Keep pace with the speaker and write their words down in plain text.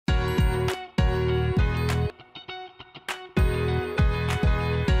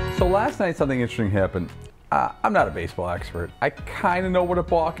So last night something interesting happened. I'm not a baseball expert. I kind of know what a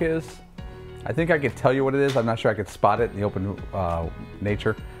balk is. I think I could tell you what it is. I'm not sure I could spot it in the open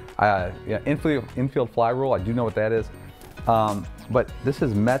nature. Yeah, infield fly rule, I do know what that is. But this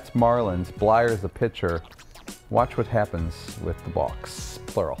is Mets Marlins. Bleier is the pitcher. Watch what happens with the balks,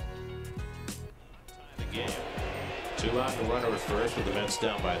 plural. Two out, the runner at first with the Mets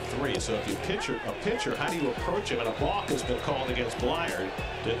down by 3. So if you pitcher a pitcher, how do you approach him? And a balk has been called against Bleier.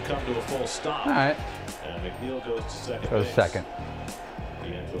 Didn't come to a full stop. All right. And McNeil goes to second. Goes second.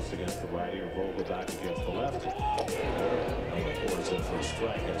 Dientos against the righty, or Vogelbach against the lefty. Number 4 is in for a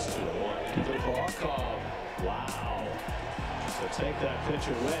strike. It's 2-1. The balk off. Wow. So take that pitch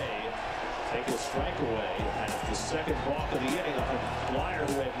away. Take his strike away as the second balk of the inning of Bleier,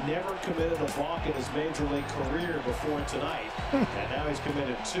 who had never committed a balk in his major league career before tonight. And now he's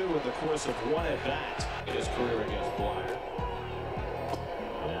committed 2 in the course of 1 at bat in his career against Bleier.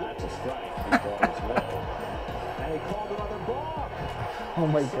 And that's a strike. He bought his way. And he called another balk. Oh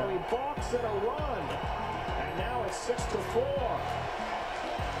my So God. he balks in a run. And now it's 6-4.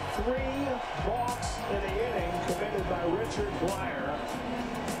 3 balks in the inning committed by Richard Bleier.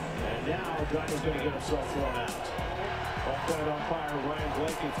 And now Johnny's going to get himself thrown out. Off-point umpire Ryan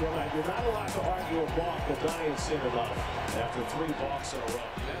Blakey thrown out. You're not allowed to argue a balk, but Johnny has seen enough after 3 balks in a row.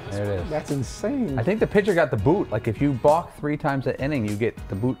 There it is. That's insane. I think the pitcher got the boot. Like if you balk 3 times an inning, you get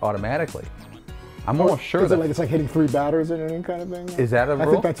the boot automatically. I'm almost sure Is that it like it's like hitting 3 batters in an inning kind of thing? Is that a rule?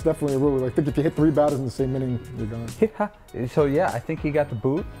 I think that's definitely a rule. I think if you hit 3 batters in the same inning, you're done. Yeah. So yeah, I think he got the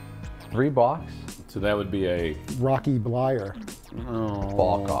boot. 3 balks. So that would be a Rocky Bleier.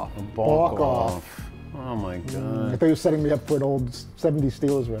 Balk off. Balk off. Oh my I God. thought you were setting me up for an old 70s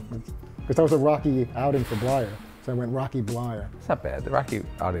Steelers reference. Because that was a Rocky outing for Bleier. So I went Rocky Bleier. It's not bad. The Rocky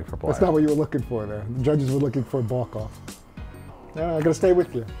outing for Bleier. That's not what you were looking for there. The judges were looking for a balk off. No, I gotta stay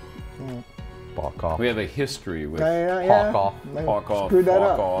with you. Yeah. Balk off. We have a history with Hawk off. I hawk off, screwed that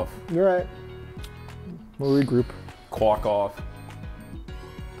walk up. off, You're right. We'll regroup. quack off.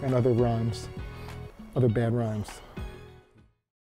 And other rhymes. Other bad rhymes.